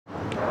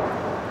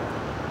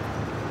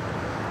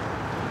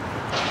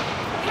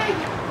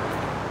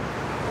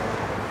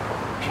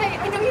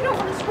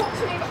don't want to talk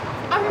to me, but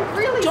I'm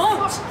really...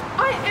 Don't!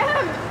 I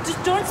am!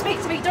 Just don't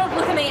speak to me, don't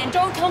look at me, and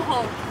don't come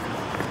home.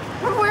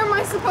 But where am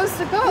I supposed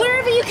to go?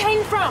 Wherever you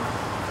came from.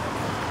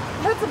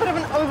 That's a bit of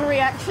an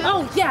overreaction.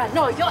 Oh, yeah,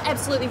 no, you're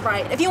absolutely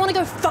right. If you want to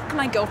go fuck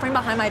my girlfriend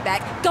behind my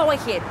back, go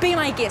ahead, be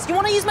my guest. You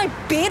want to use my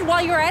bed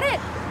while you're at it?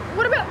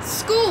 What about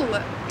school?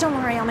 Don't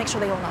worry, I'll make sure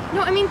they all know.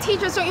 No, I mean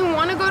teachers, don't you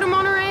want to go to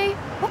Monterey?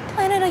 What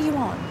planet are you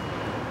on?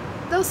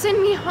 They'll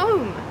send me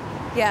home.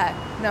 Yeah,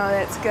 no,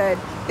 that's good.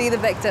 Be the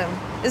victim.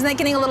 Isn't that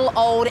getting a little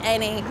old,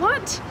 Annie?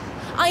 What?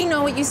 I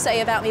know what you say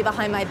about me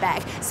behind my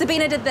back.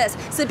 Sabina did this,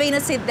 Sabina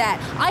said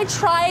that. I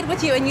tried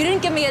with you and you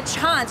didn't give me a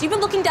chance. You've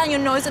been looking down your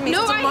nose at me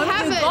since the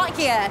moment you got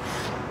here.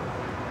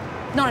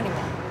 Not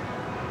anymore.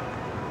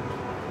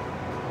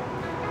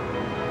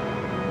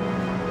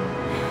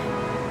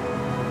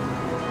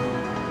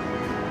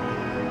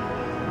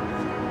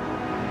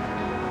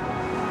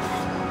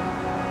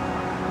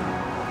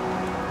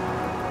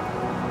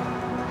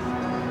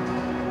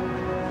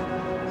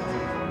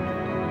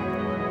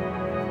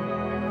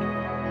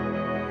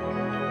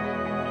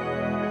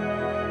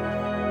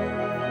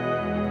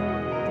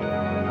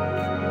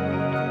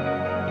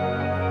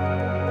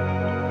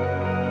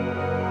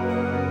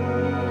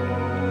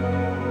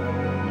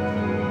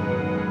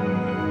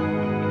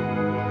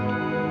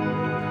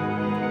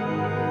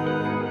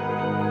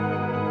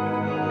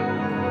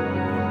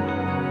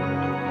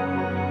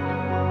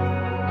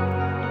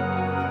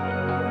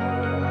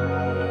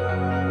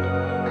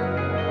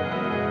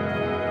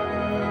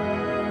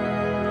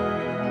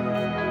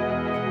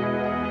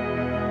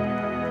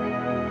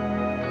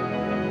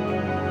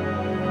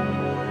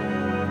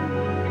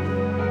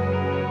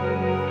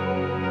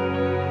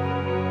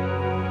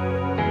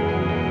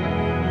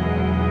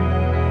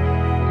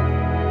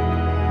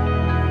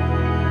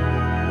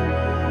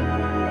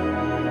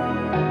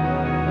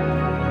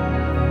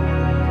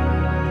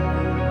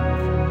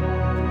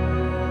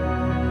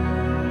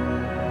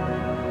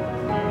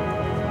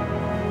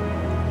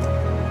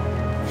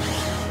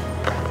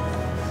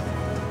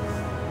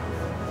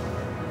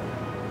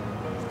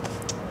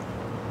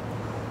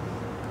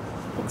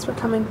 Thanks for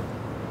coming.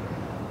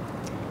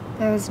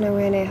 I was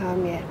nowhere near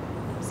home yet,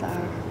 so...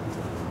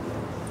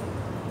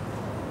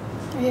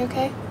 Are you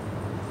okay?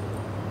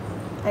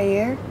 Are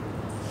you?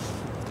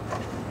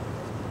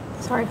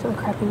 Sorry for the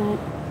crappy night.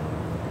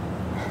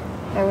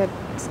 I would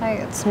say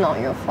it's not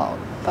your fault,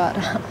 but...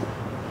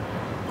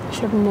 I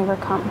should have never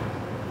come.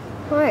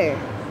 Why?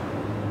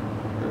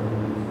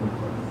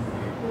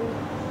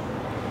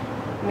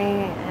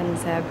 Me and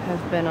Zeb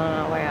have been on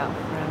our way out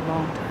for a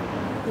long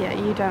time. Yeah,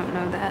 you don't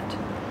know that.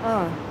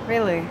 Oh,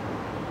 really?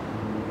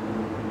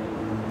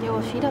 Yeah,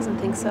 well, she doesn't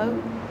think so.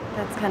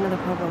 That's kind of the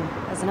problem,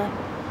 isn't it?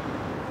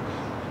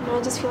 You know,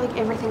 I just feel like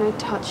everything I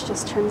touch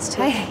just turns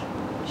to... Hey,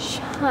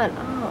 shut up.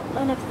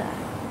 None of that.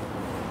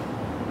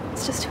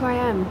 It's just who I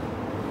am.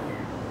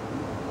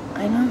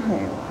 I know who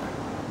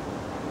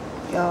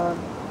you are. You're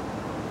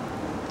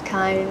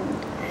kind,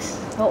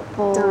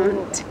 thoughtful,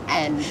 Don't.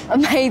 and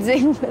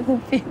amazing with a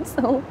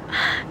pencil.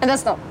 And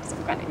that's not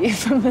some kind of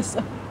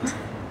euphemism.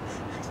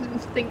 I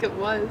didn't think it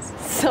was.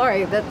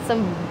 Sorry, that's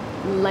some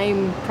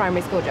lame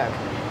primary school joke.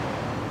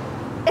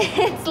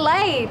 It's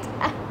late.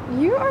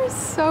 You are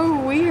so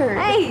weird.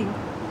 Hey,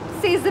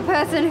 says the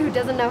person who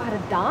doesn't know how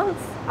to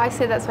dance. I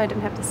say that so I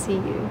didn't have to see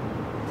you.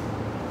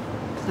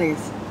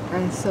 Please,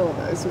 I saw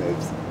those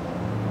moves.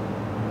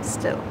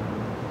 Still.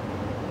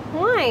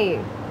 Why?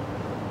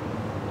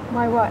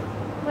 Why what?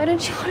 Why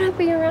don't you want to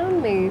be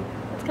around me?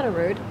 That's kind of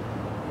rude.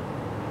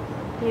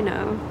 You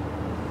know,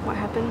 what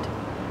happened?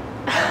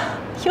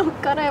 You're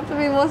gonna have to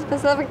be more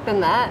specific than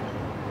that.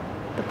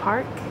 The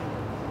park?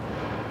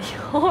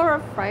 You're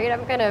afraid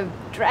I'm gonna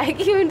drag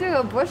you into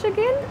a bush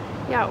again?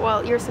 Yeah,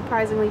 well, you're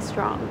surprisingly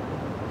strong.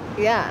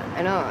 Yeah,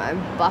 I know, I'm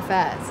buff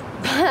ass.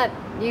 But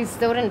you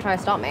still didn't try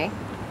to stop me.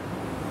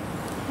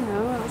 You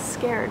know, I was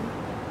scared.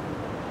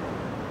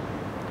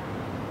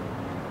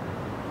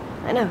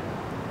 I know.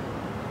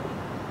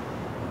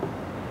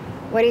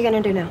 What are you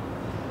gonna do now?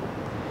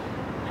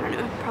 I don't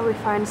know, probably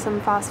find some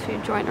fast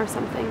food joint or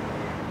something.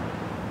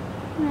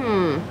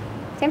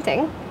 Same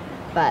thing,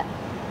 but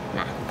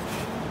nah.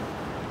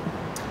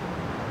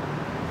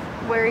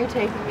 Where are you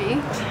taking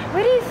me?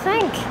 What do you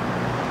think?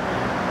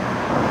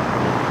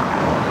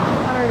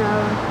 I don't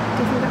know.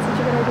 Do you think that's such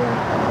a good idea?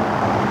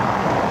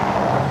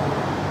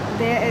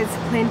 There is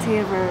plenty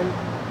of room.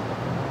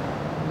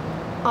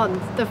 On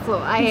the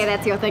floor. I hear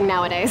that's your thing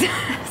nowadays.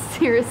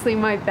 Seriously,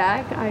 my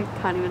back? I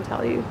can't even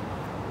tell you.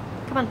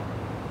 Come on.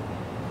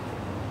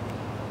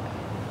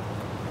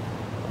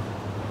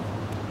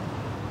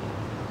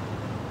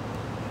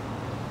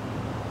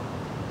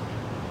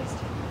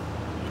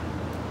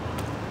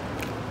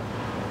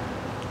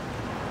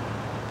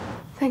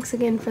 Thanks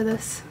again for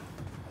this.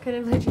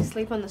 Couldn't let you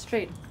sleep on the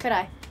street, could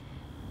I?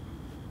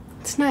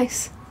 It's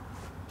nice.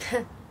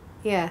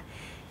 Yeah,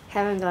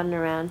 haven't gotten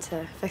around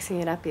to fixing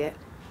it up yet.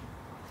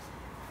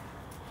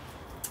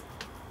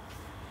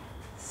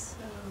 So,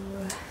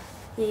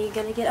 you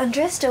gonna get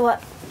undressed or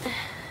what?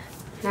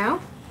 Now?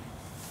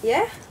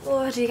 Yeah?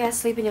 Or do you guys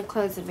sleep in your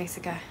clothes in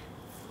Mexico?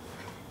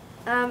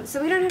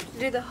 So we don't have to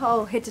do the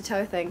whole head to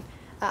toe thing,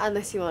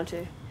 unless you want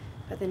to.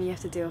 But then you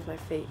have to deal with my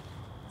feet.